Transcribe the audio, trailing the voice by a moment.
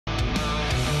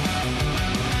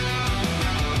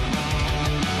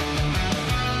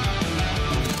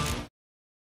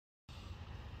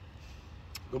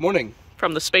Good morning.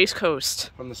 From the Space Coast.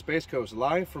 From the Space Coast,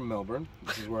 live from Melbourne.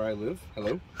 This is where I live.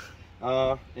 Hello.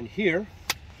 And here,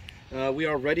 we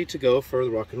are ready to go for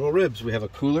the rock and roll ribs. We have a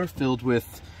cooler filled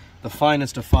with the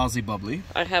finest of Fozzie Bubbly.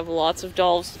 I have lots of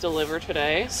dolls to deliver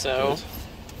today, so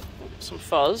some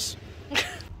fuzz.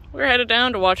 We're headed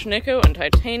down to watch Nicko and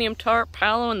Titanium Tart,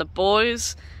 Paolo and the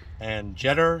boys. And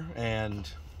Jetter and...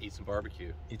 Eat some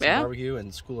barbecue.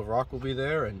 And School of Rock will be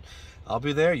there, and I'll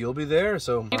be there, you'll be there,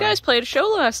 so... You guys played a show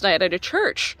last night at a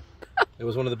church. It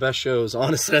was one of the best shows,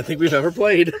 honestly, I think we've ever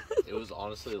played. It was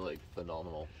honestly, like,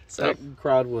 phenomenal. So, that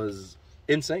crowd was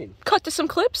insane. Cut to some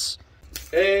clips.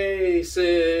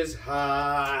 Aces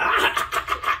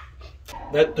high.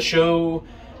 Let the show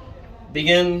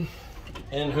begin,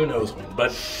 and who knows when,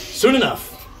 but soon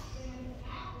enough.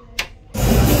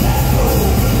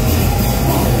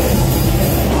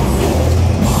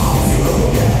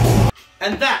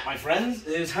 And that, my friends,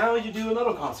 is how you do a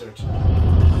metal concert.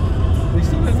 We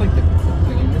still have like the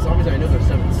clean. As long as I know there's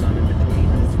 7th Sun in between.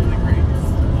 It's really great.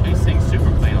 They sing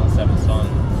super clean on 7th Sun.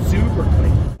 Super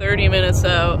clean. 30 minutes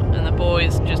out, and the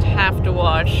boys just have to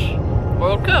watch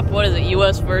World Cup. What is it?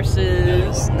 US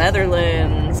versus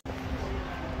Netherlands.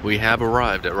 We have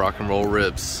arrived at Rock and Roll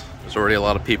Ribs. There's already a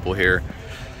lot of people here.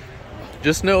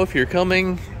 Just know if you're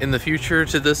coming in the future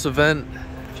to this event,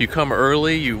 if you come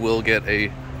early, you will get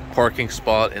a parking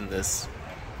spot in this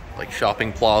like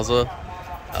shopping plaza,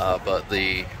 but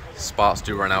the spots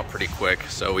do run out pretty quick,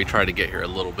 so we try to get here a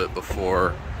little bit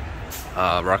before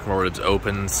Rock and Roll Ribs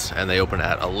opens, and they open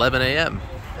at 11 a.m.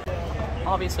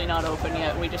 Obviously not open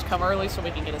yet. We just come early so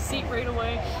we can get a seat right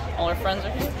away. All our friends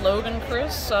are here. Logan,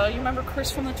 Chris, you remember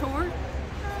Chris from the tour?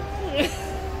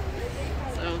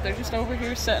 So they're just over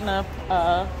here setting up.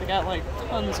 They got like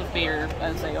tons of beer,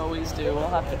 as they always do. We'll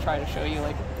have to try to show you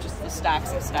like just the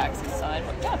stacks and stacks inside.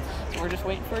 But yeah, so we're just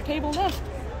waiting for a table now.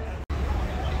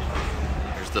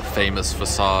 Here's the famous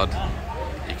facade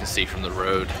you can see from the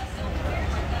road.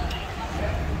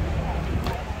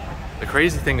 The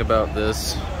crazy thing about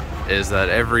this is that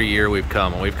every year we've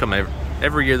come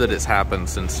every year that it's happened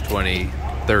since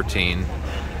 2013,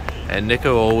 and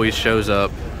Nicko always shows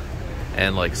up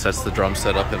and like sets the drum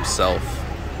set up himself,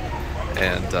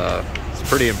 and it's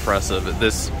pretty impressive.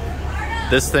 This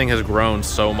thing has grown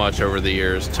so much over the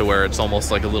years to where it's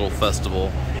almost like a little festival.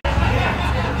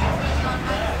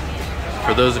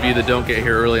 For those of you that don't get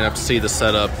here early enough to see the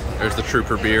setup, there's the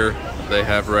Trooper beer they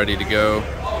have ready to go.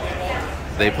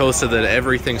 They posted that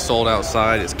everything sold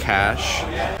outside is cash,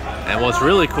 and what's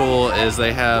really cool is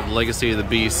they have Legacy of the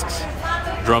Beast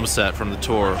drum set from the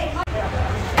tour.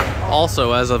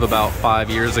 Also, as of about 5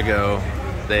 years ago,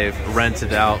 they've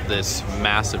rented out this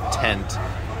massive tent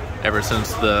ever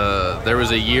since there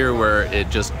was a year where it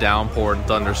just downpoured and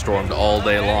thunderstormed all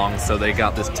day long, so they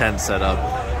got this tent set up,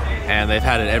 and they've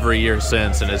had it every year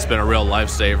since, and it's been a real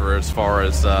lifesaver as far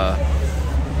as the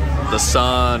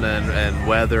sun and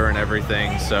weather and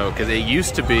everything. So, because it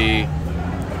used to be,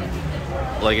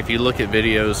 like if you look at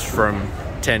videos from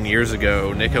 10 years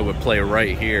ago, Nicko would play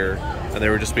right here, and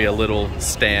there would just be a little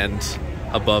stand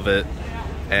above it,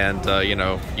 and you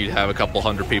know, you'd have a couple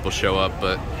hundred people show up,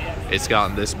 but it's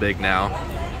gotten this big now.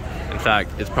 In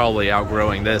fact, it's probably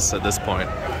outgrowing this at this point.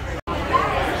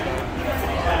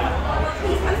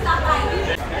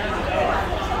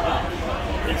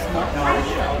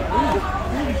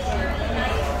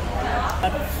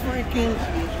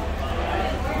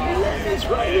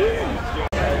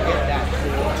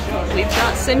 We've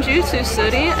got Senjutsu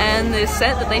City and the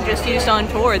set that they just used on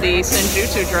tour, the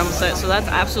Senjutsu drum set, so that's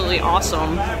absolutely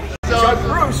awesome. So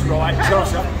Bruce, right,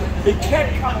 he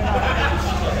kept coming up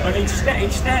and he'd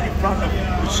stand in front of the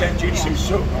Senjutsu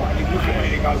suit, right, and he'd look at me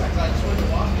and he'd go, I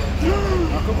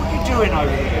go, what are you doing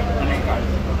over here? And he'd go,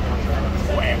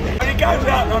 whatever. And he goes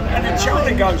out and then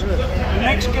Charlie goes, the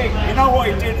next gig, you know what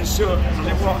he did to suit? I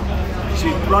said, what? He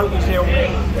broke his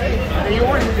helmet. And he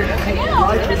always did it. Yeah,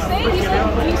 I was just saying,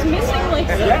 he's missing like...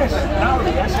 Yes, no,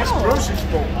 that's Bruce's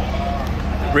fault.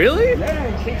 Really?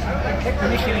 Yeah, he keeps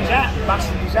nicking his hat,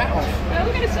 busting his hat off. I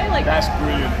was gonna say like... That's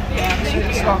brilliant. Yeah, thank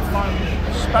It's you. like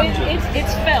spongy.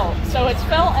 It's felt, so it's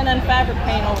felt and then fabric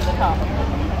paint over the top of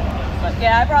it. But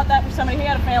yeah, I brought that for somebody. He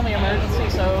had a family emergency,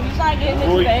 so he's not getting it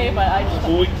today, but I just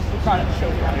brought it to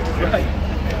show you. Right.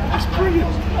 That's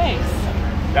brilliant. Thanks.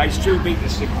 Those two beat the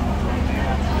sick.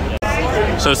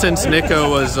 So since Nicko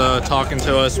was talking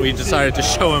to us, we decided to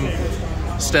show him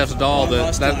Steph's doll.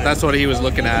 That's what he was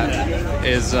looking at,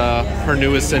 is her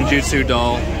newest Senjutsu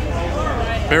doll.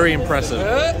 Very impressive.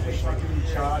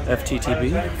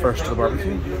 FTTB, first to the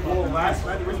barbecue.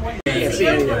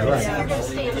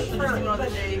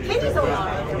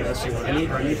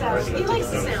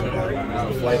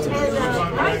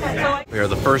 We are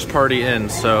the first party in,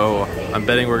 so I'm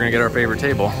betting we're gonna get our favorite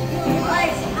table. Hi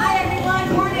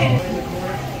everyone, morning.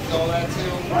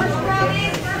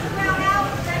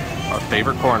 Our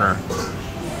favorite corner.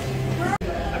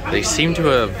 They seem to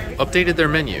have updated their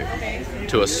menu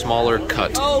to a smaller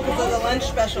cut. Oh, because of the lunch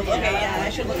special. Okay, yeah, I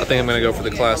should look. I think I'm gonna go for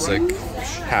the classic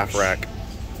half rack.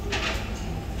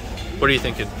 What are you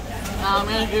thinking? I'm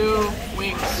gonna do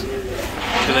wings.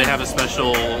 Do they have a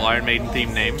special Iron Maiden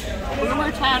themed name?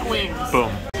 Boomer Tat wings. Boom.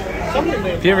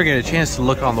 If you ever get a chance to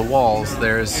look on the walls,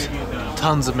 there's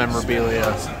tons of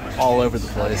memorabilia all over the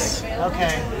place.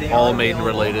 Okay. All Maiden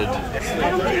related.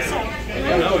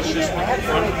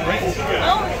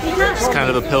 It's kind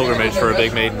of a pilgrimage for a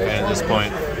big Maiden fan at this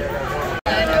point.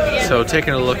 So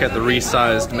taking a look at the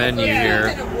resized menu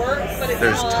here,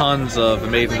 there's tons of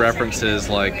Maiden references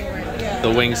like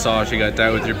the wing sauce, you got Die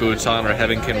With Your Boots On or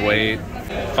Heaven Can Wait,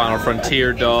 Final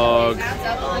Frontier Dog,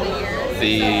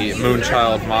 the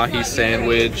Moonchild Mahi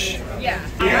sandwich.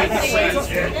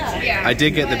 I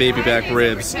did get the baby back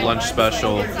ribs lunch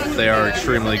special. They are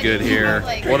extremely good here.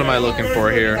 What am I looking for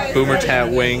here? Boomer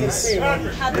Tat wings.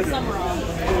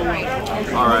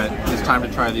 Alright, it's time to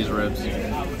try these ribs.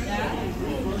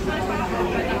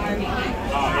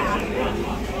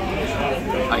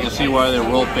 I can see why they're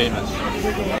world famous.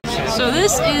 So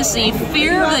this is the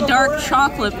Fear of the Dark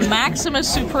Chocolate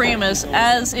Maximus Supremus,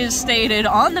 as is stated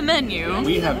on the menu.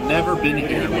 We have never been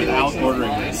here without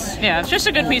ordering this. Yeah, it's just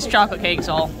a good piece of chocolate cake,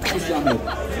 all.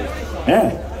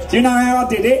 Yeah. Do you know how I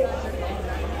did it?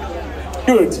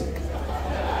 Good.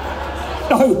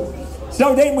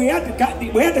 So then we had the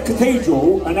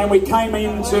cathedral, and then we came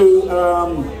into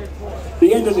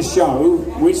the end of the show,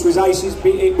 which was Aces.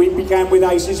 We began with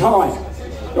Aces High.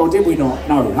 Or did we not?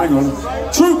 No, hang on.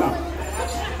 Trooper.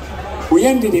 We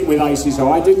ended it with Aces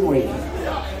High, didn't we?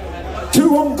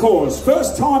 2 encores.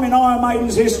 First time in Iron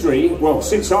Maiden's history. Well,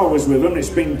 since I was with them, it's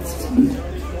been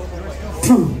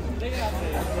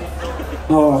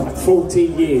 40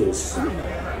 years.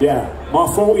 Yeah, my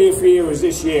 40th year was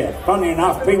this year. Funny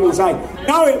enough, people say,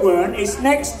 no it weren't, it's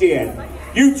next year.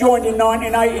 You joined in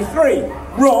 1983.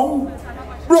 Wrong.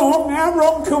 Wrong? How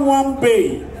wrong can one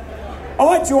be?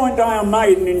 I joined Iron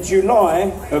Maiden in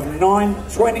July of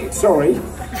 1982.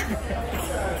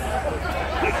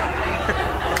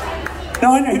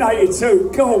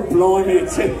 God blimey,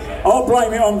 I'll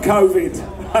blame it on COVID.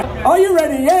 Are you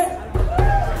ready yet?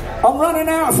 I'm running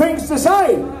out of things to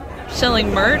say.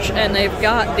 Selling merch, and they've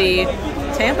got the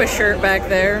Tampa shirt back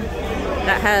there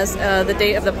that has the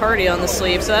date of the party on the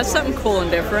sleeve, so that's something cool and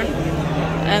different.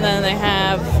 And then they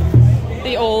have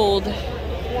the old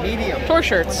tour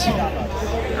shirts.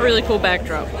 A really cool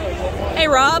backdrop. Hey,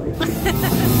 Rob.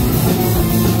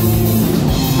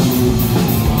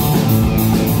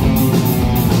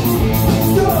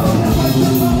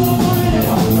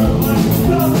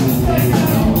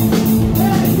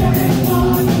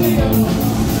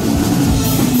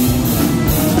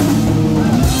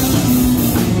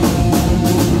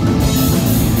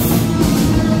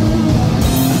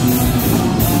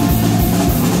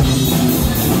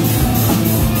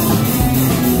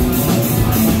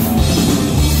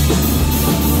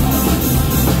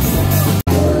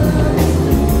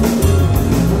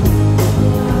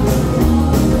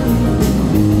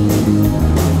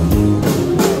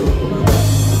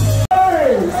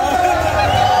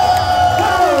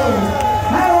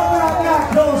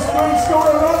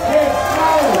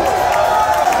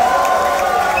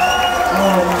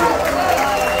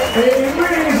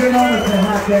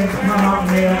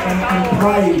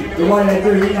 The way they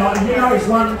do, you know it's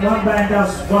one band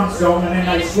does one song and then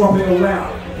they swap it all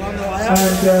out.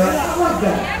 And I love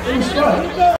that. It was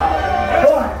great.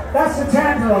 Right, that's the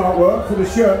Tampa artwork for the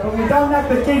shirt, but we don't have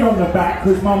the gig on the back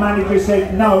because my manager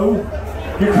said no,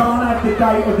 you can't have the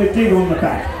date of the gig on the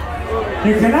back.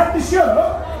 You can have the shirt,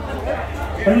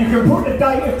 and you can put the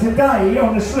date of today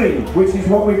on the sleeve, which is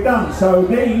what we've done. So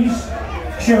these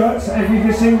shirts, as you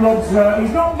can see, Rob's,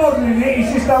 he's not modelling it,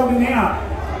 he's just holding it up.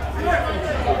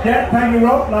 Yeah, thank you,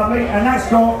 Rob, lovely. And that's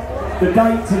got the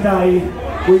date today.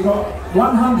 We've got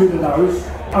 100 of those.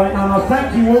 And I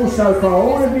thank you also for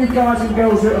all of you guys and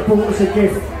girls that have bought us a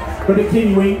gift for the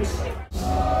Kiddie Winks.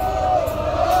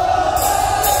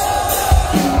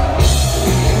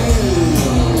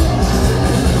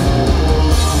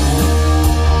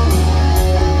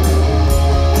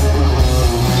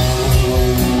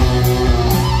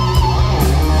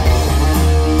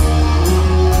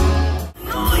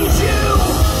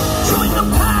 Join the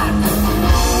pack!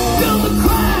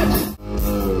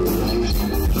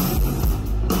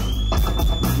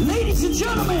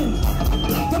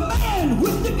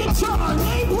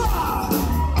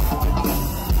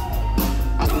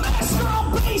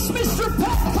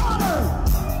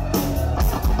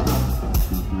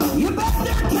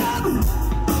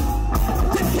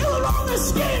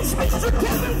 skins, Mr.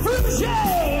 Kevin Fouché.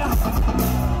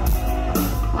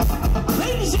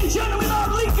 Ladies and gentlemen,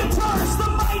 on lead guitars, the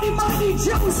mighty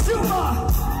Joe Suma.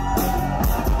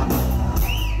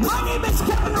 My name is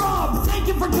Kevin Robb. Thank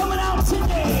you for coming out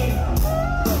today.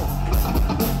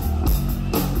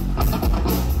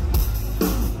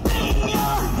 Bang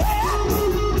your head.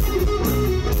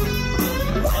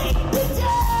 Wake the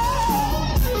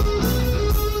dead.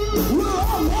 We're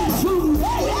all here to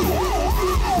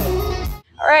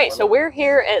All right, so we're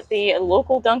here at the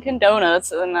local Dunkin'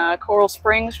 Donuts in Coral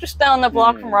Springs, just down the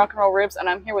block from Rock and Roll Ribs, and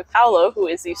I'm here with Paolo, who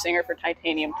is the singer for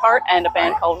Titanium Tart, and a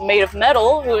band called Made of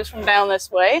Metal, who is from down this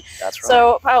way. That's right.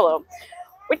 So, Paolo,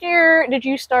 what year did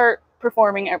you start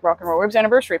performing at Rock and Roll Ribs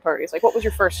anniversary parties? Like, what was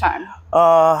your first time?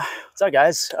 What's up,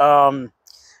 guys? The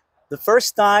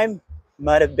first time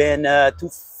might have been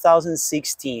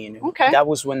 2016. Okay. That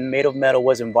was when Made of Metal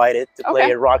was invited to play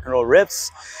at Rock and Roll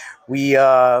Ribs.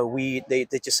 They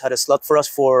just had a slot for us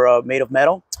for Made of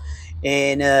Metal,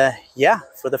 and yeah,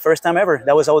 for the first time ever.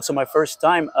 That was also my first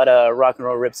time at a Rock and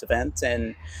Roll Ribs event,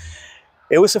 and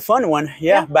it was a fun one.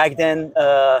 Yeah. Back then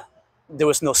there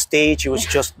was no stage; it was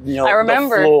just the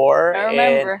floor. I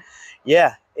remember.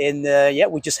 And, yeah,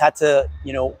 we just had to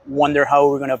wonder how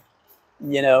we were gonna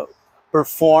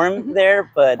perform there.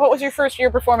 But what was your first year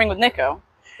performing with Nicko?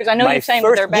 Because I know you sang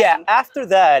with their band. Yeah, after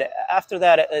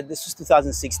that, this was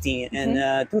 2016.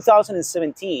 And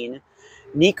 2017,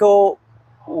 Nicko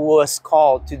was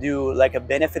called to do like a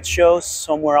benefit show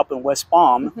somewhere up in West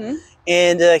Palm,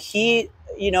 and he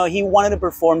wanted to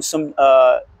perform some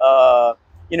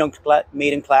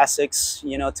Maiden classics,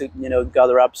 to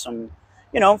gather up some,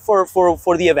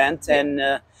 for the event. And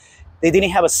they didn't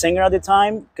have a singer at the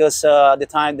time because at the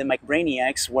time the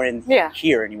McBrainiacs weren't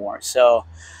here anymore. So.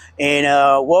 And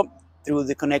through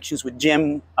the connections with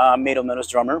Jim, Made of Metal's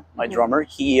drummer, my drummer,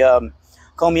 he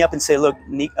called me up and said, "Look,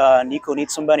 Nicko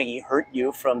needs somebody. He heard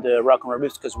you from the Rock and Roll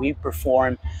Ribs because we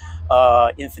performed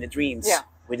Infinite Dreams. Yeah.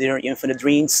 We did our Infinite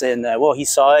Dreams, and he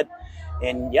saw it,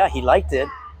 and yeah, he liked it.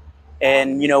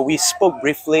 And we spoke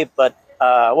briefly, but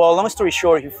long story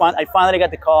short, I finally got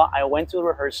the call. I went to a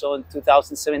rehearsal in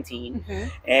 2017,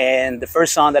 and the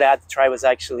first song that I had to try was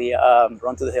actually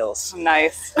 "Run to the Hills."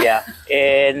 Nice. Yeah,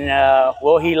 and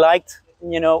he liked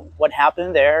what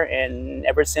happened there, and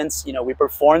ever since we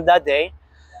performed that day.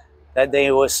 That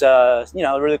day was a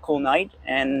really cool night,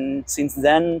 and since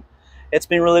then it's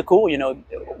been really cool.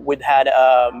 We've had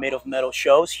Made of Metal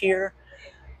shows here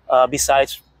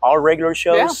besides our regular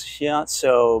shows. Yeah,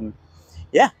 so.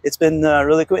 Yeah, it's been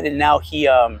really good, and now he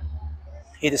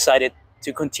decided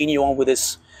to continue on with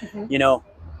this,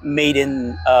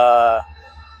 Maiden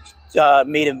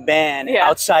band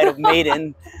outside of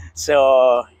Maiden.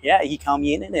 So yeah, he called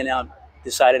me in, and I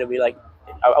decided to be like,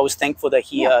 I was thankful that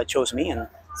he chose me. And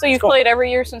so you've played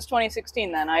every year since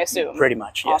 2016, then I assume. Pretty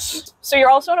much, awesome. Yes. So you're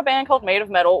also in a band called Made of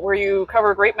Metal, where you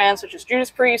cover great bands such as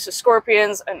Judas Priest, the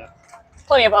Scorpions, and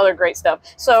plenty of other great stuff.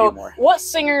 So what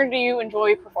singer do you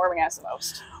enjoy performing as the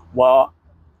most? Well,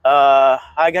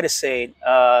 I gotta say,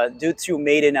 due to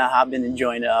Maiden, I have been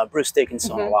enjoying Bruce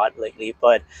Dickinson a lot lately,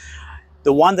 but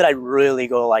the one that I really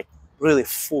go like really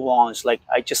full on is like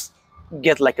I just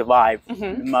get like a vibe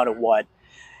no matter what.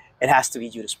 It has to be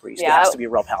Judas Priest. It has to be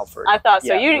Rob Halford. I thought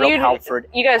so. You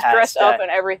guys dressed up and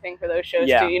everything for those shows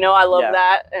too. I love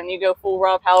that. And you go full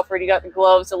Rob Halford. You got the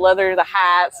gloves, the leather, the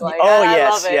hats. Like, I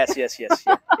love it. Yes.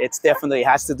 It's definitely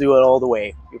has to do it all the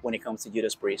way when it comes to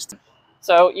Judas Priest.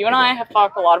 So you and I have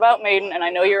talked a lot about Maiden, and I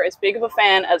know you're as big of a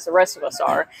fan as the rest of us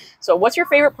are. So what's your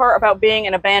favorite part about being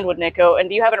in a band with Nicko, and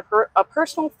do you have a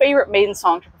personal favorite Maiden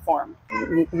song to perform?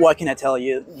 What can I tell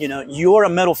you? You're a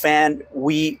metal fan.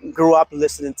 We grew up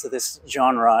listening to this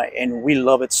genre, and we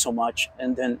love it so much.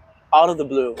 And then out of the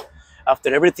blue,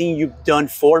 after everything you've done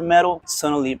for metal,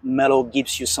 suddenly metal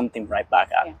gives you something right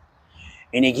back at.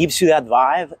 And it gives you that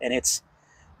vibe, and it's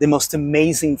the most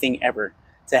amazing thing ever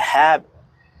to have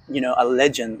a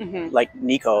legend like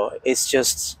Nicko. It's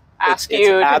just ask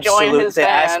you to join his band.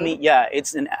 Ask me,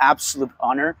 it's an absolute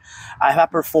honor. I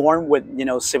have performed with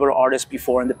several artists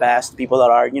before in the past, people that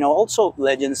are also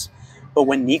legends. But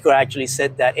when Nicko actually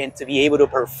said that, and to be able to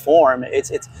perform,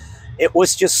 it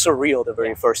was just surreal the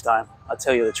very first time. I'll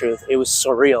tell you the truth, it was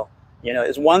surreal.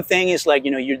 It's one thing is like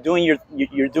you're doing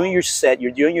your set,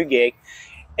 you're doing your gig.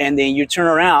 And then you turn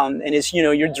around and it's,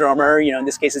 your drummer, in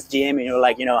this case it's Jim, and you're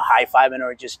like, high-fiving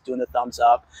or just doing the thumbs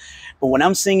up. But when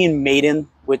I'm singing Maiden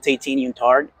with Titanium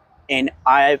Tart, and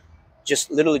I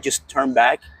literally just turn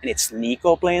back and it's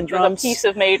Nicko playing drums. There's a piece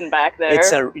of Maiden back there.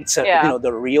 It's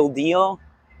the real deal.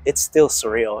 it's still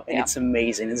surreal, and it's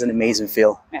amazing. It's an amazing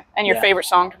feel. Yeah. And your favorite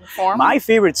song to perform? My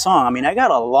favorite song, I mean, I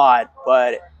got a lot,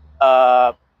 but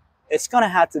it's gonna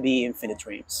have to be Infinite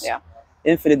Dreams. Yeah.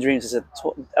 Infinite Dreams is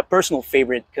a personal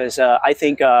favorite because I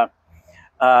think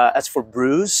as for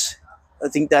Bruce, I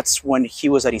think that's when he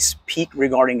was at his peak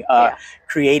regarding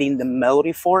creating the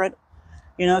melody for it.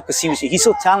 You know, because he's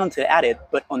so talented at it,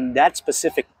 but on that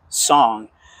specific song,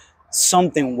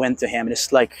 something went to him, and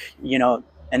it's like, you know,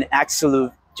 an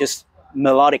absolute just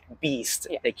melodic beast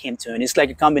that came to, and it's like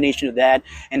a combination of that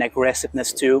and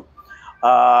aggressiveness too.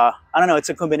 I don't know, it's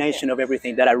a combination of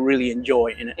everything that I really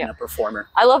enjoy in a performer.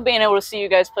 I love being able to see you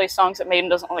guys play songs that Maiden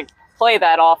doesn't like play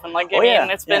that often. Like, I mean,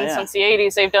 it's been since the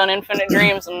 80s they've done Infinite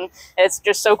Dreams, and it's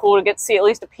just so cool to get to see at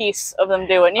least a piece of them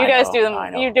do it. And you guys do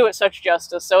them, you do it such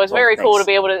justice. So it's very cool to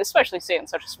be able to, especially see it in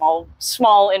such a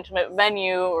small, intimate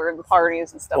venue or the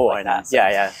parties and stuff like that. So.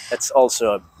 Yeah, that's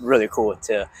also really cool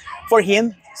for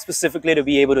him specifically to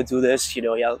be able to do this. You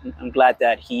know, I'm glad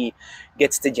that he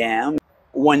gets to jam.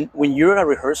 When you're at a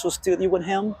rehearsal studio with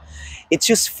him, it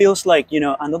just feels like, you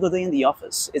know, another day in the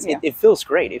office. It feels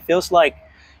great. It feels like,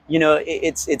 you know,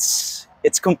 it's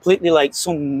completely like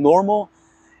so normal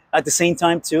at the same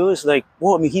time too. It's like,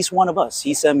 well, I mean, he's one of us.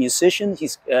 He's a musician.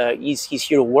 He's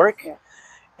here to work,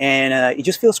 and it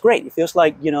just feels great. It feels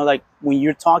like, you know, like when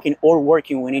you're talking or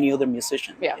working with any other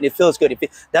musician. Yeah, and it feels good.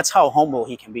 That's how humble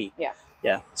he can be. Yeah.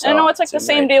 Yeah, so I know it's like the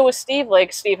same deal with Steve.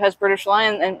 Like, Steve has British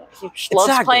Lion, and he just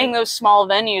loves playing those small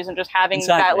venues and just having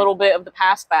that little bit of the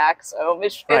past back. So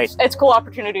it's a cool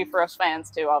opportunity for us fans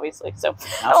too, obviously. So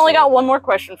I've only got one more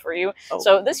question for you.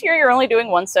 So this year you're only doing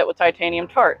one set with Titanium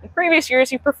Tart. In previous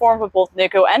years you performed with both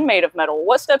Nicko and Made of Metal.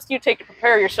 What steps do you take to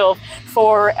prepare yourself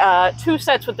for 2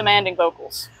 sets with demanding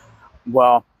vocals?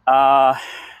 Well,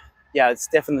 yeah, it's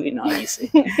definitely not easy,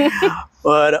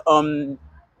 but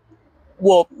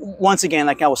well, once again,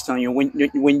 like I was telling you,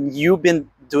 when you've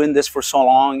been doing this for so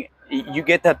long, you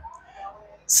get that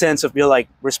sense of your like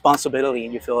responsibility,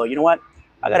 and you feel, you know what,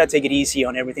 I gotta take it easy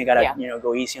on everything. Gotta you know,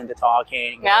 go easy on the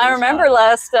talking. Yeah, I remember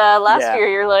last year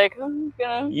you're like, I'm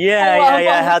gonna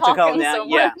I had to calm down.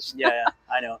 So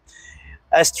I know.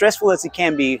 As stressful as it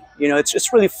can be, you know, it's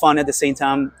just really fun at the same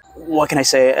time. What can I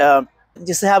say?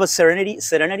 Just to have a serenity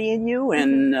in you,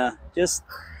 and just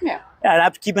and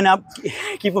I'm keep a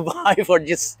vibe for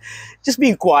just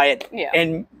being quiet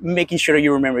and making sure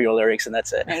you remember your lyrics, and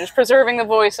that's it. And just preserving the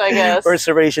voice, I guess.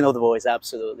 Preservation of the voice,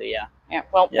 absolutely, Yeah,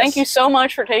 well, thank you so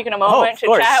much for taking a moment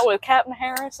to chat with Captain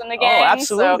Harris and the gang. Oh,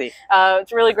 absolutely. So,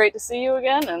 it's really great to see you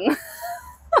again, and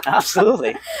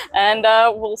absolutely. And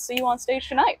we'll see you on stage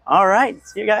tonight. All right,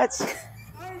 see you guys.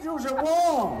 Angels of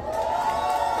War.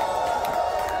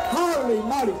 Holy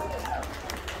moly!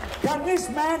 Can this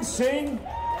man sing?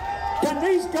 Can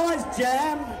these guys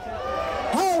jam?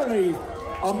 Holy!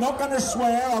 I'm not going to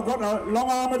swear. I've got a long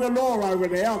arm of the law over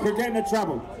there. I could get into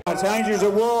trouble. It's Angels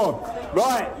of War.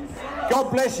 Right.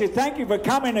 God bless you. Thank you for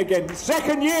coming again.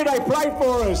 Second year they played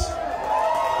for us.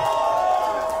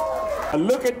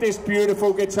 Look at this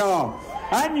beautiful guitar.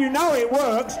 And you know it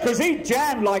works because he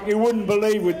jammed like you wouldn't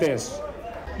believe with this.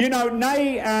 You know,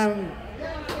 Nay and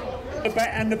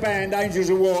the band Angels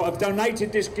of War have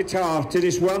donated this guitar to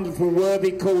this wonderful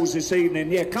worthy cause this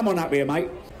evening. Yeah, come on up here, mate.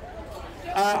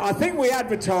 I think we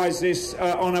advertise this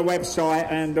on our website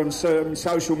and on certain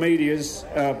social medias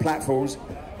platforms.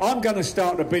 I'm going to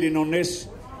start the bidding on this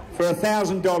for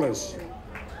 $1,000.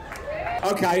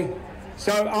 Okay,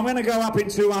 so I'm going to go up in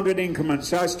 200 increments,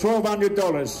 so it's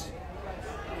 $1,200.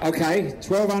 Okay,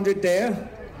 1,200 there,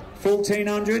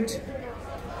 1,400,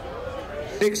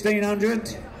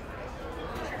 1,600.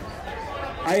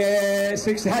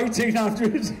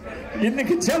 1,800. You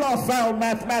can tell I failed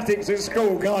mathematics at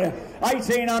school, can't you?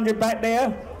 1,800 back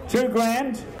there, 2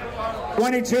 grand,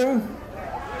 22.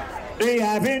 The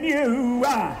Avenue,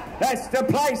 that's the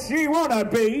place you wanna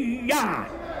be,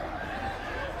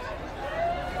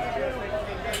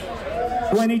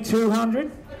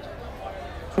 2,200,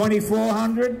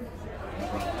 2,400,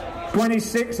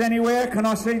 26 anywhere. Can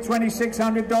I see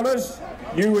 $2,600?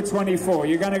 You were 24.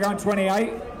 You're gonna go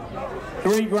 28.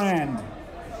 3 grand.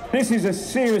 This is a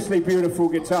seriously beautiful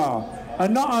guitar.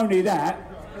 And not only that,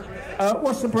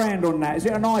 what's the brand on that? Is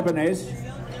it an Ibanez?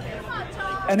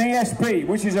 An ESP,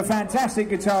 which is a fantastic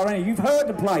guitar. And you've heard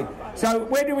the play. So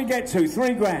where do we get to?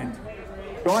 3 grand.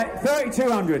 Right,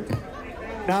 3,200.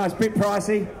 No, it's a bit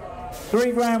pricey.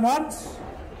 3 grand once.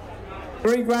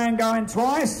 3 grand going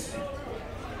twice.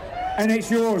 And it's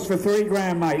yours for 3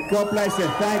 grand, mate. God bless you.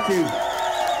 Thank you.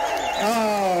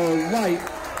 Oh, mate.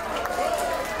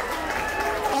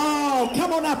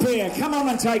 Come on up here. Come on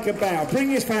and take a bow.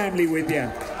 Bring your family with you.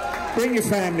 Bring your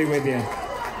family with you.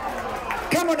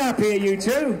 Come on up here, you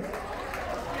two.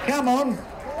 Come on.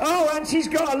 Oh, and she's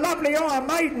got a lovely Iron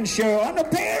Maiden shirt on. A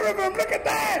pair of them. Look at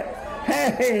that.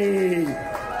 Hey.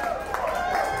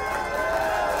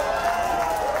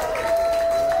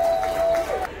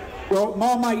 Well,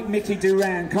 my mate Mickey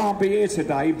Duran can't be here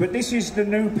today, but this is the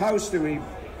new poster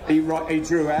he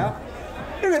drew out.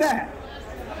 Look at that.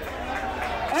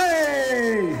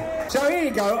 Hey. So here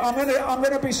you go. I'm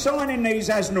gonna be signing these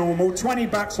as normal. 20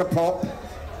 bucks a pop.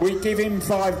 We give him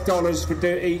 $5 for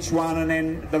each one, and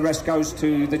then the rest goes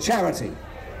to the charity.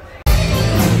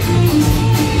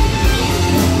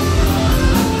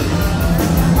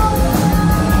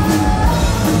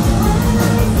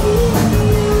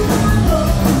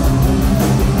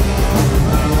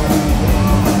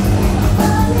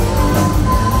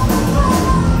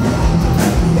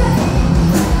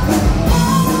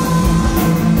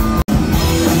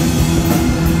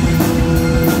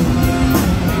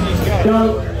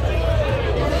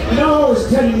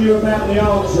 Telling you about the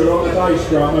archer on the bass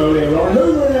drum earlier on.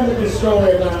 Who remembered the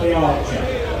story about the archer?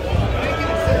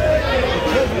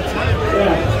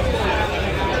 Yeah.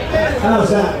 How's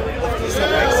that?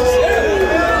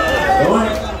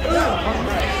 Right.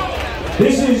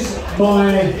 This is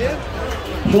my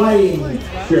playing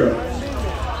shirt.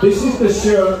 This is the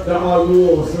shirt that I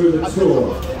wore through the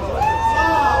tour.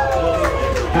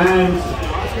 And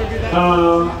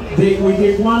we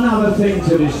did one other thing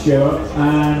to this shirt,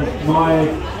 and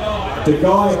the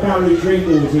guy Barry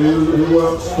Drinkwater, who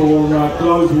works for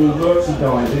Global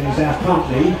Merchandising, is our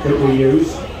company that we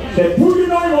use, said, put your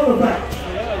name on the back.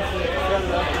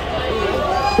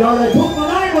 So they put my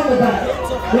name on the back.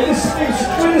 With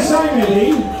the same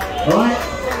Eddie, right?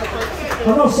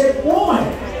 And I said, why?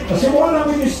 I said, why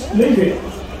don't we just leave it?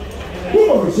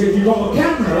 Well, he said, you've got a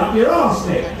camera up your arse,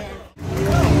 Nick.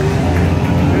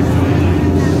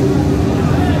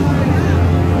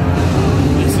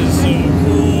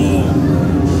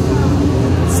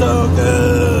 So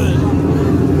good.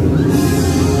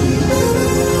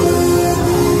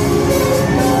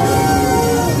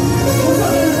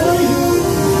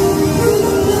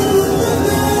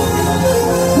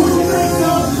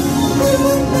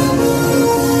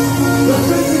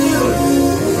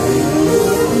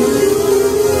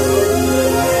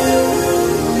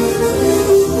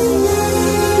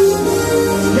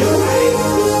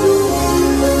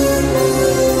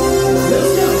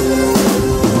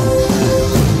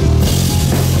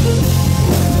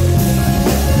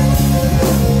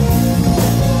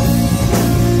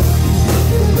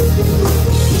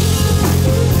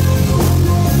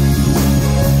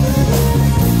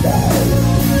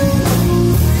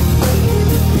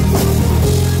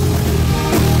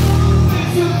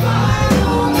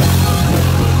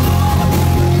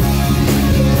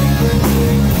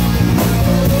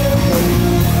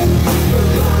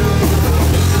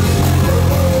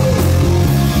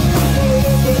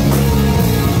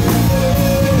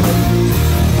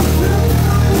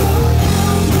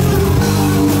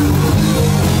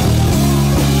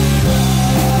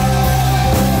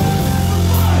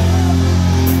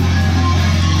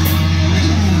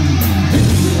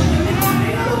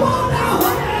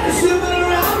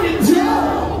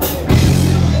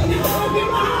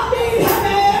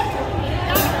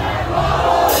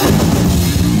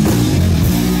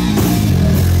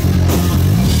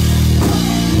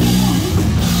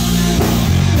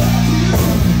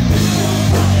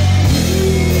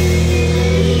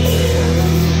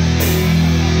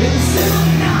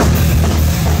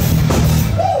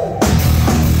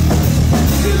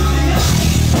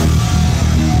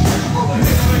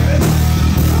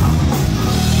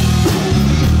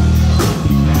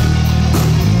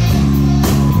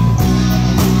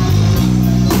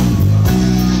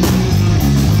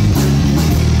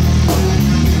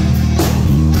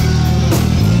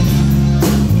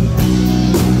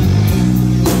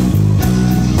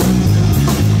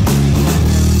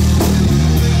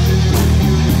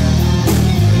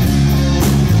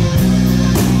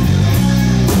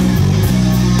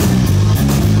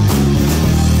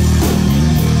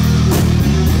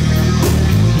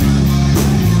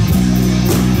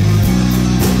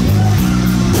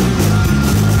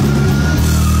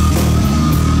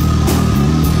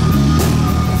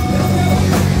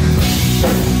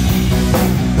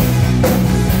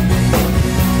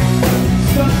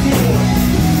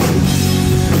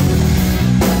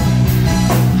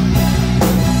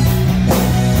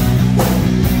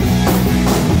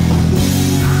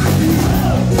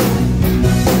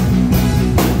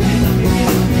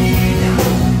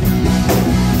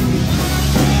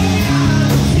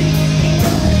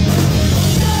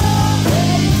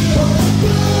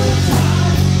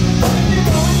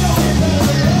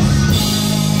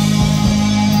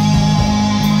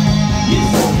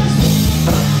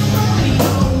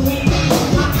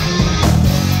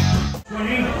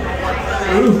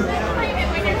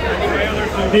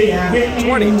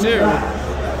 22.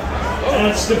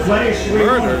 That's the place we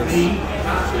want to be.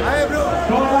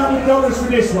 $500 for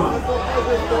this one.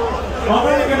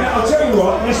 I'll tell you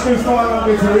what, let's do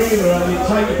 500 for either and then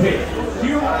take a pick.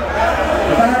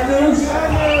 Bad news?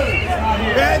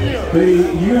 The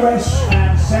US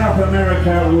and South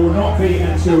America will not be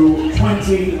until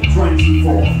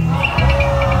 2024.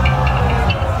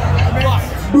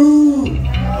 Boo!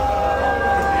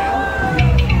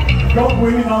 Got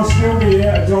women are still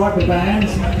here to drive the band,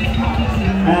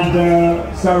 and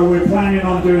so we're planning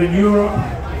on doing Europe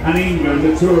and England,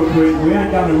 a tour of Britain. We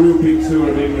haven't done a real big tour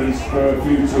of England for a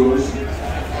few tours.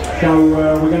 So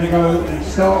we're going to go and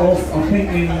start off, I think,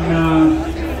 in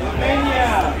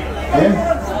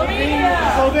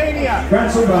Slovenia,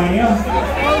 Transylvania,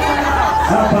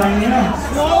 Albania,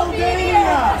 Slovenia,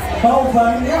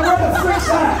 where the frick's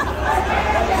that?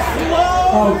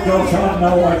 Oh gosh, I have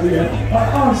no idea.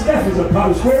 Oh, it's definitely a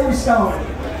post. Where are we starting?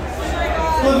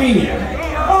 Slovenia.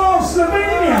 Oh,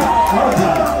 Slovenia!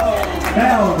 Okay.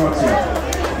 Now I've got you.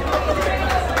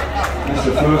 That's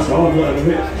the first I've heard of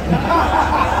it.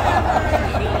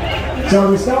 So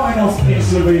we're starting off in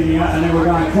Slovenia and then we're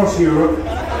going across Europe.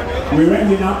 We're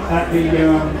ending up at the,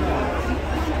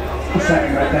 what's that,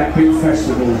 at that big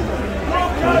festival?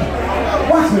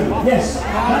 Wacken, yes,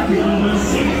 thank you.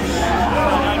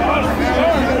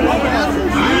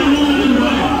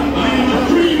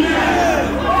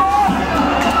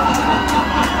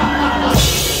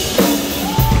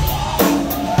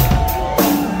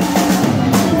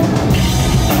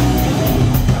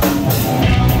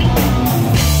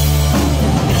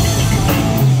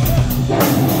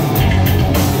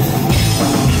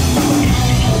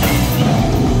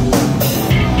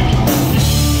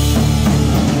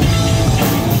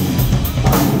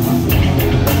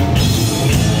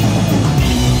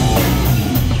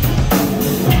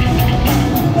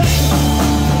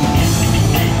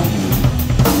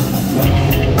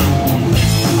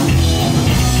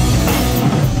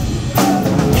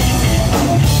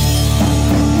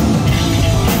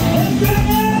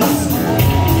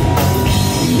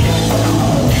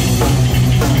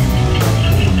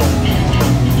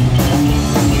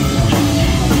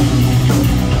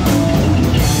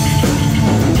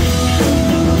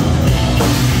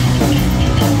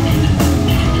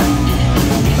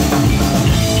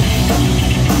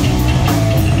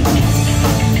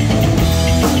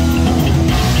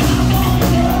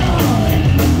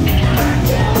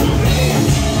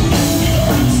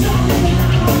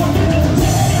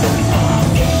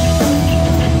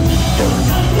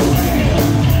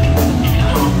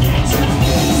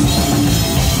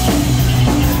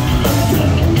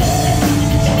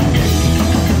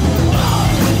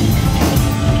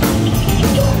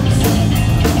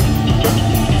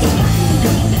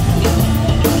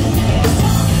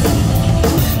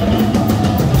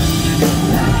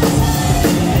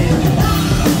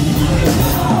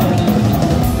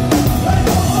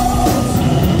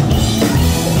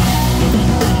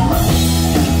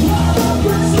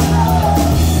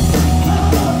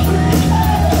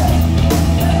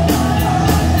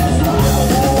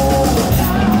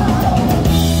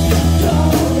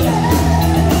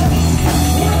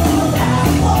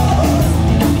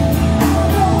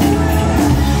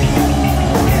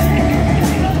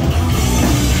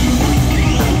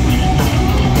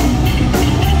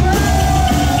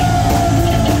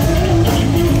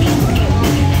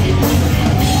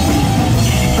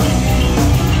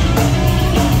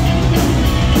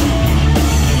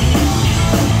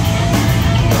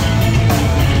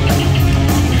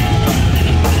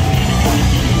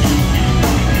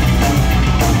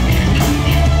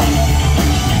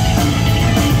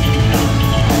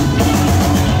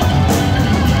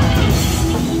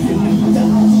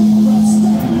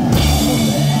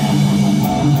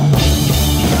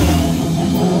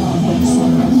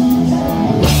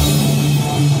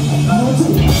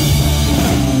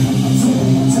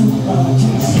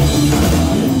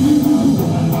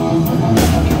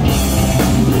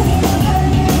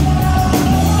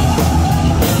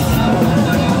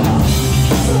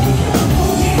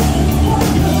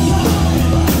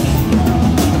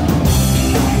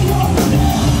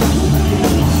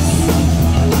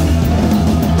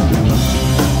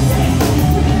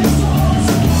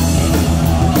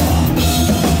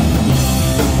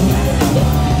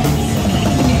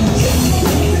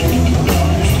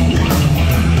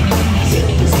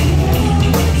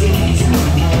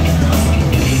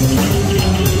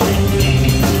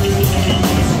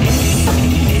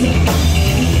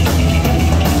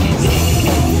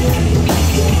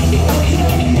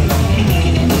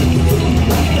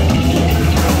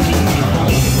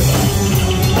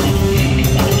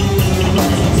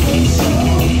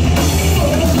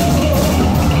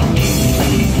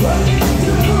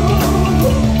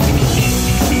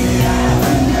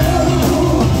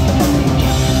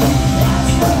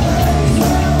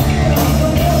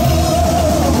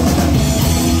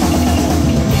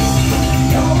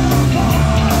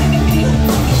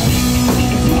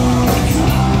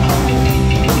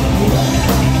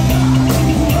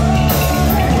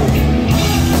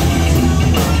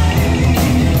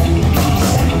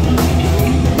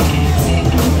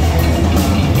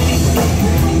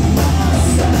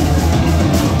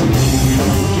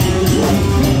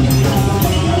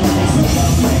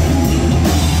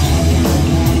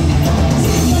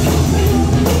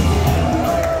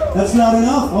 That's not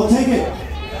enough. I'll take it.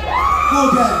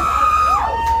 Okay.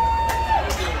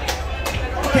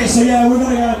 Okay, so yeah, we're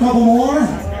gonna get a couple more.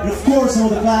 And of course, some of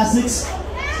the classics.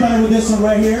 Starting with this one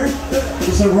right here.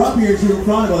 There's a rock here too in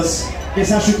front of us.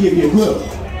 Guess that should give you a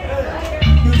clue.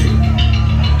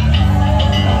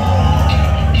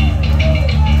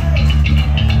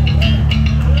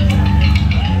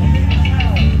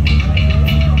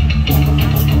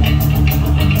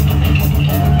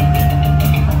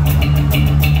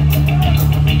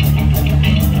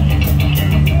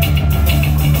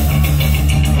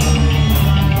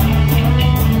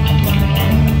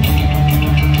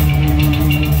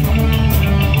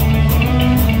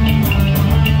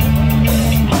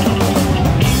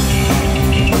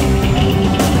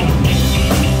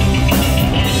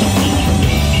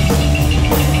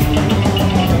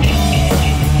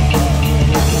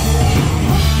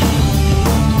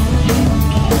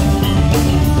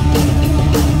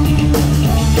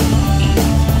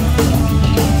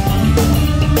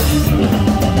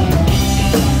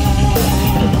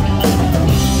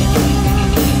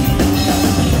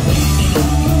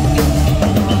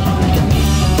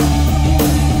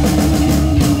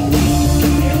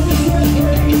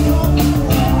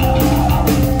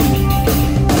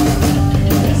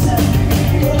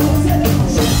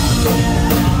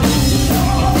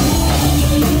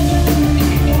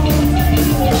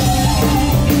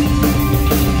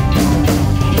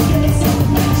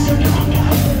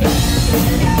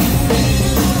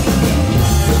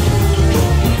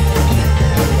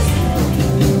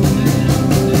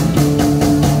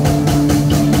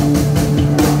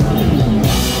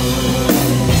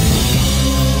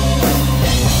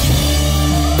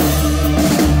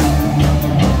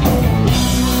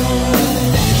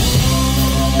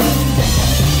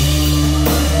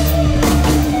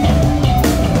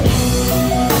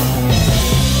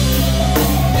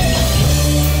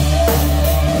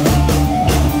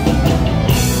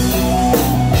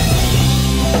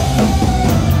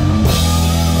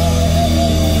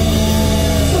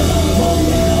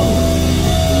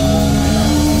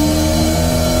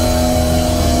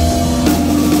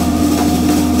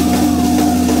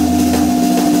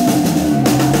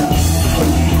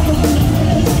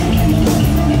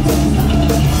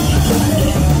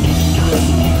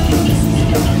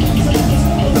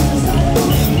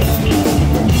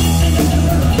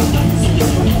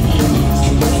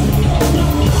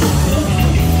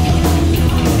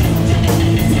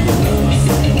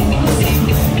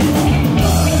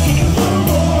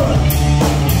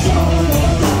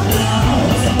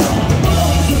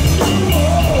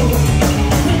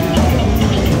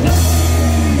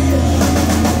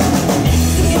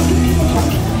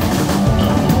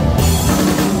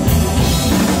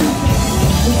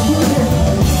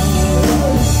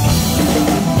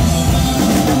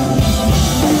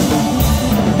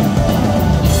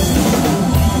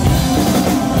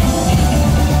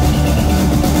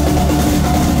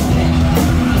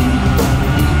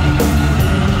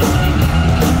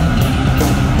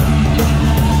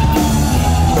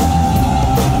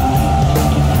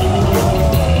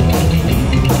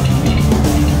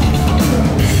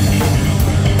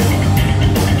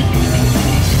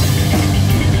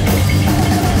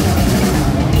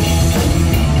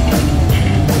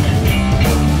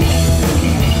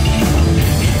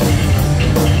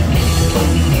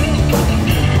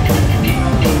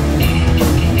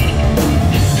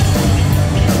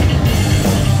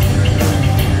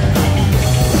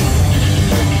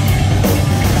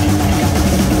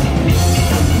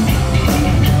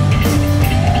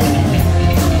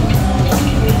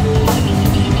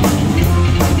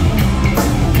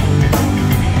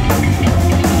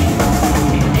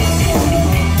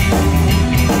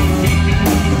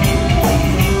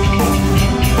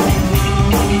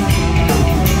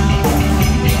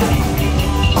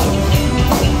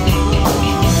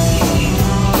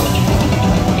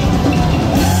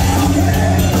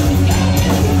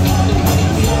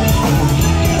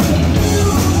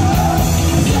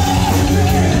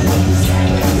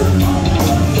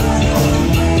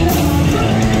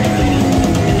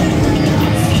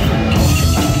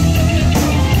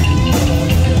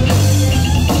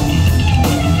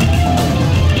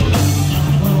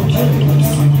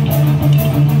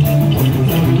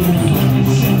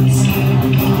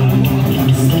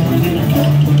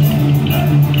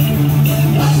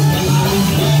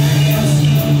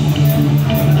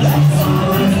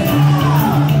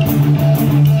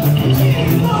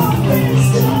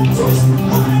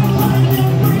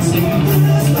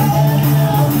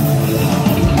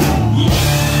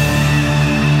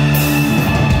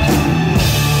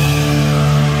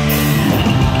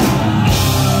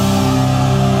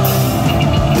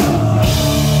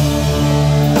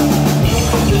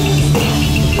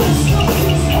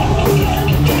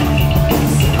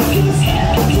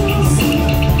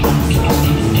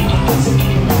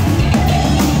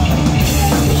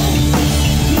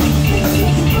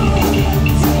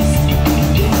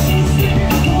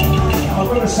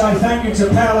 to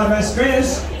Paolo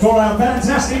Velasquez for our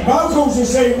fantastic vocals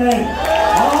this evening.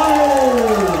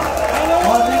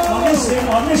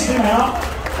 I missed him out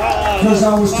because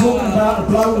I was talking about the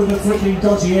bloke with the freaking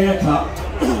dodgy haircut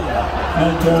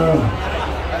and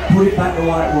put it back the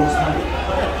way it was, mate.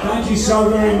 Thank you so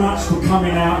very much for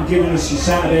coming out and giving us your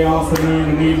Saturday afternoon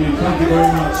and evening. Thank you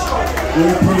very much. We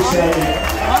appreciate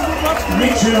it.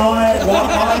 Mitch and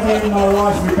Ivy and my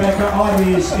wife Rebecca,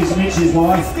 Ivy is Mitch's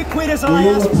wife. We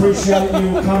all appreciate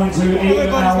you coming to eat at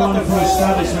our wonderful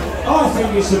establishment. I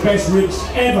think it's the best ribs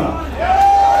ever.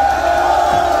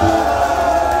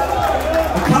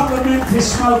 A couple of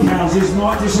Memphis smokehouses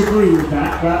might disagree with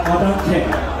that, but I don't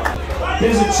care.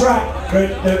 There's a track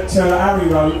that Harry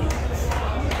wrote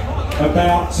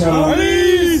about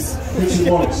Richard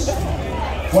Wallace,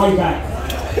 way back.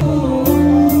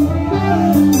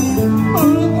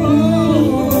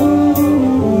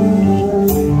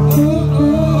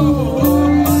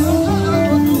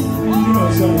 You know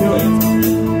he's gonna do it.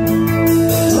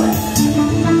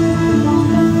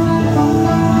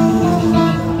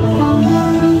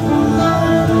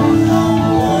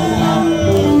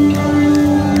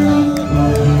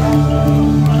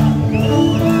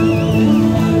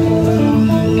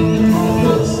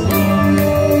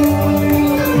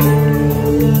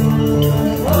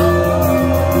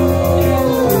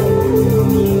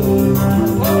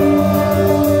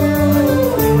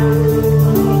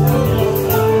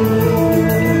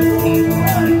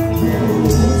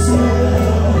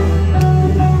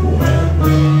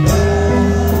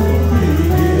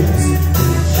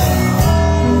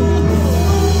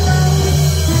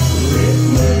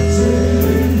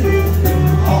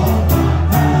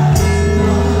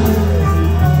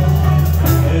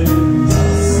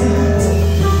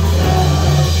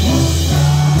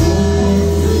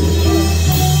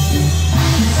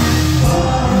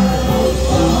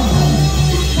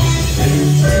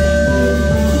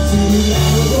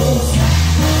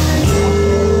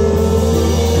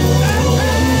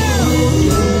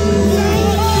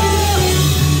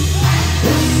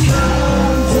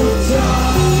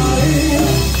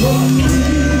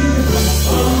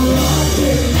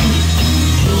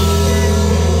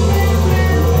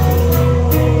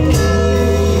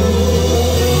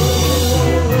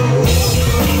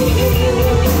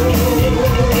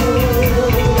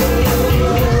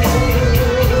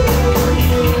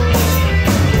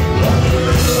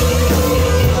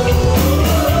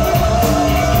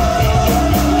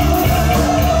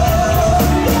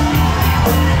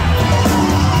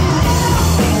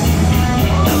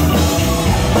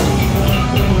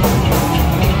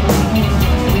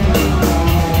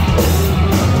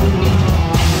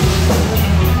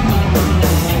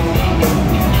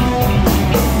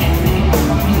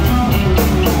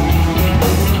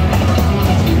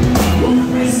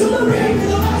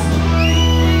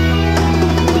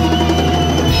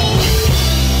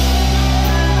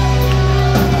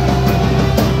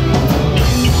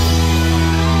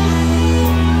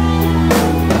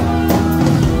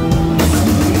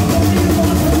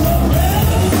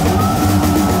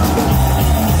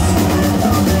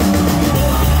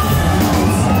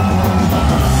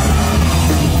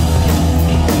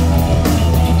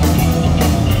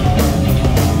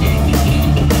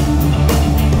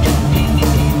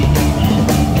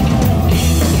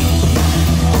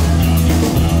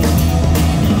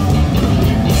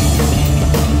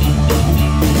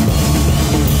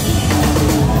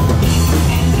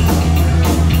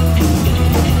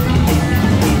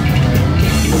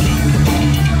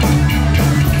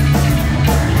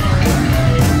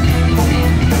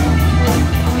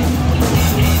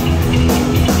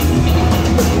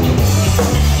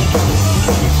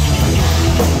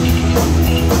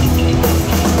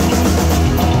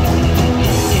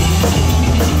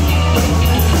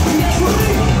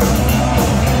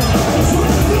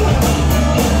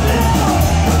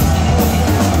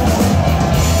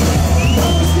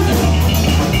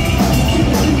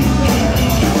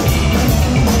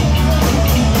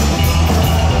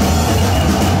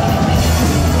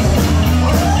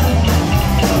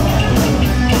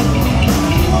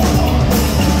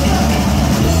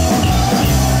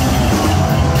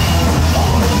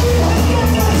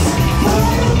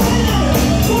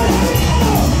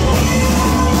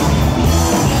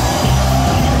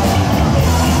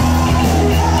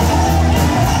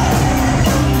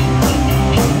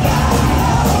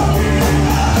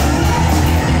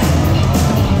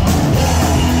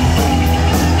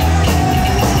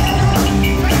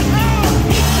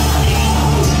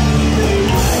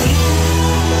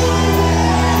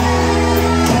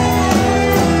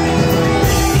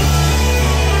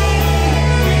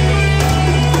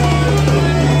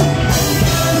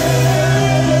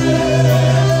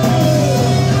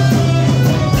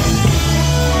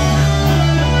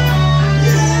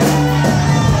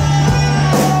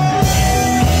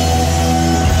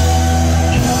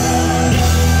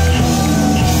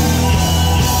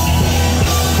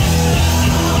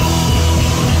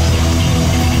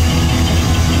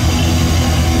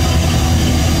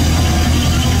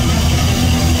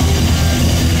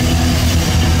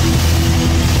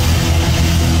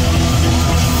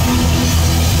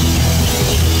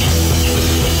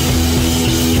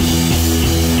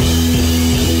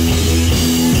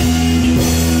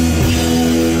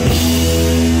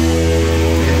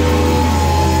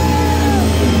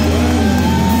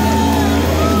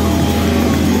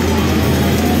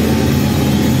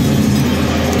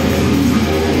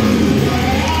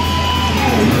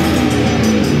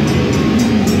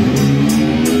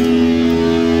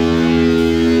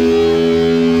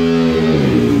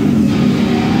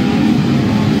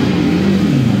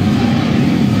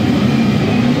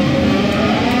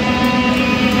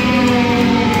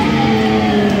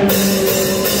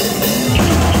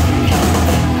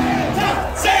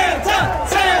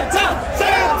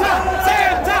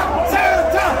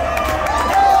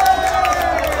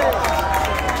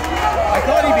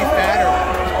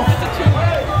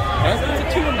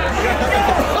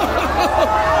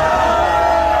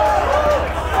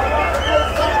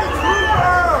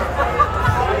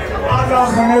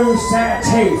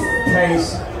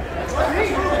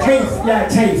 Teeth, yeah,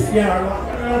 teeth, yeah.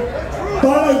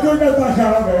 But good enough back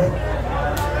out there.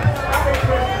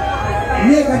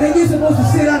 Nick, I think you're supposed to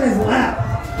sit on his lap.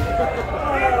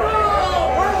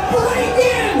 Break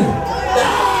in!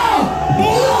 No!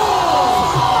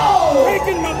 No!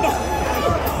 Breaking my butt.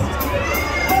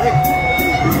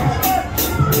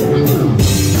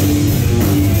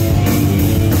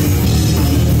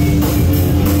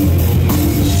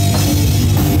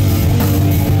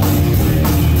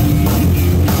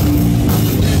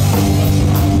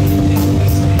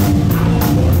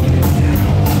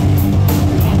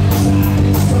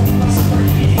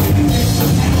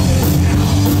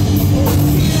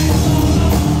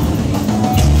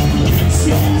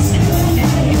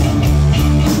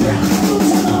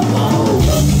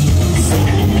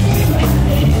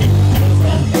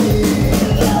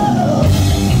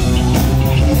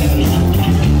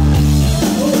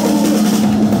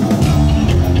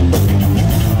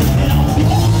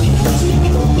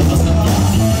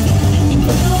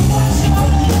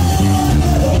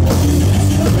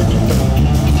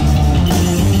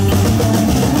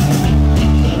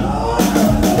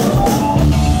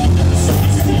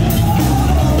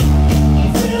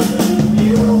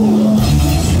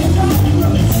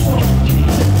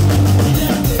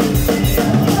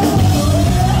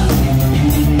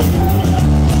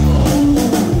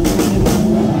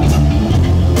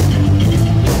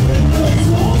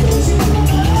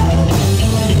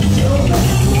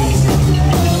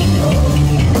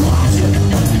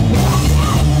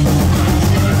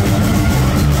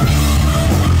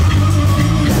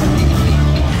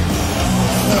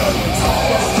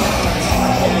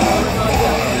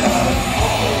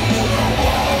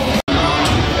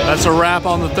 That's a wrap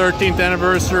on the 13th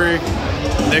anniversary.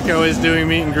 Nicko is doing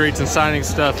meet and greets and signing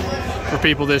stuff for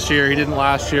people this year. He didn't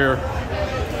last year.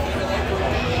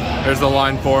 There's the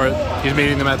line for it. He's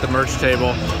meeting them at the merch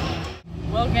table.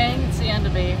 Well, gang, it's the end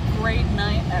of a great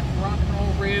night at Rock and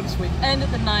Roll Ribs. We've ended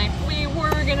the night. We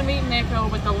were gonna meet Nicko,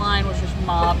 but the line was just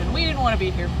mobbed, and we didn't want to be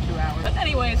here for 2 hours. But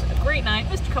anyways, a great night.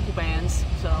 Missed a couple bands,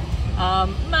 so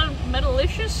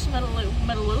Metalicious.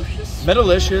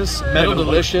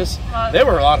 They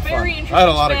were a lot of fun. Very interesting. I had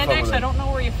a lot of fun with them. I don't know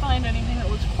where you find anything that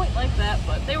looks quite like that,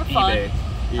 but they were fun. eBay.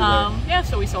 Yeah,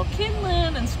 so we saw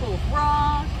Kinlan and School of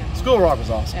Rock. And, School of Rock was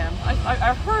awesome. Yeah,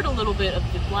 I heard a little bit of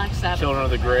the Black Sabbath. Children of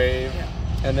the Grave. Yeah.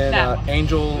 And then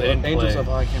Angels of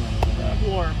I can't remember.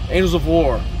 War. Angels of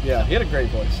War. Yeah, he had a great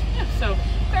voice. Yeah, so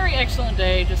very excellent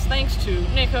day. Just thanks to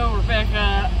Nicko,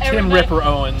 Rebecca, Tim Ripper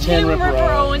Owens,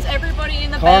 everybody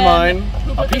in the Carmine, band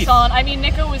who put this on. I mean,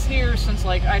 Nicko was here since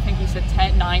like I think he said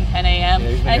 9, 10 a.m.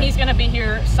 and he's gonna be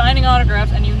here signing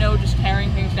autographs and just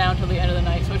carrying things down till the end of the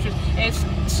night. So it's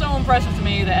so impressive to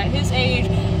me that at his age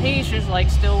he's just like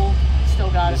still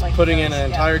got it. Like putting in an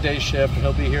entire day shift, and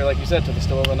he'll be here like you said till the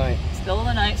still of the night. Still of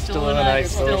the night. Still of the night.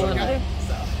 Still of the night.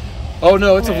 Oh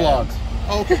no, it's a vlog.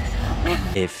 Okay.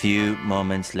 A few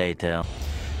moments later.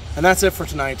 And that's it for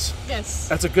tonight. Yes.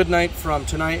 That's a good night from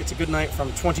tonight. It's a good night from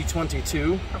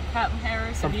 2022. From Captain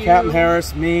Harris. From Captain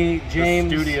Harris, me,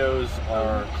 James. The studios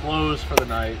are closed for the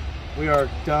night. We are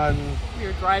done. We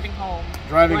are driving home.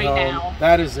 Driving right home. Now.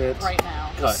 That is it. Right now.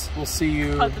 We'll see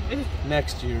you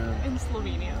next year. In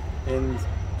Slovenia. In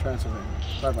Transylvania.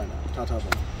 Bye-bye now. Ta-ta.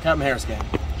 Captain Harris gang.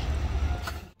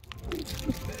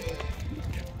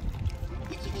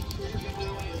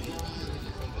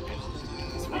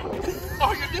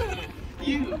 Oh, you're doing it!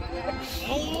 You!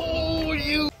 Oh,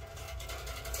 you!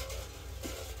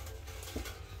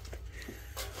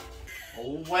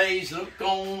 Always look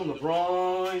on the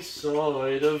bright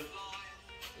side of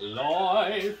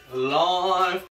life.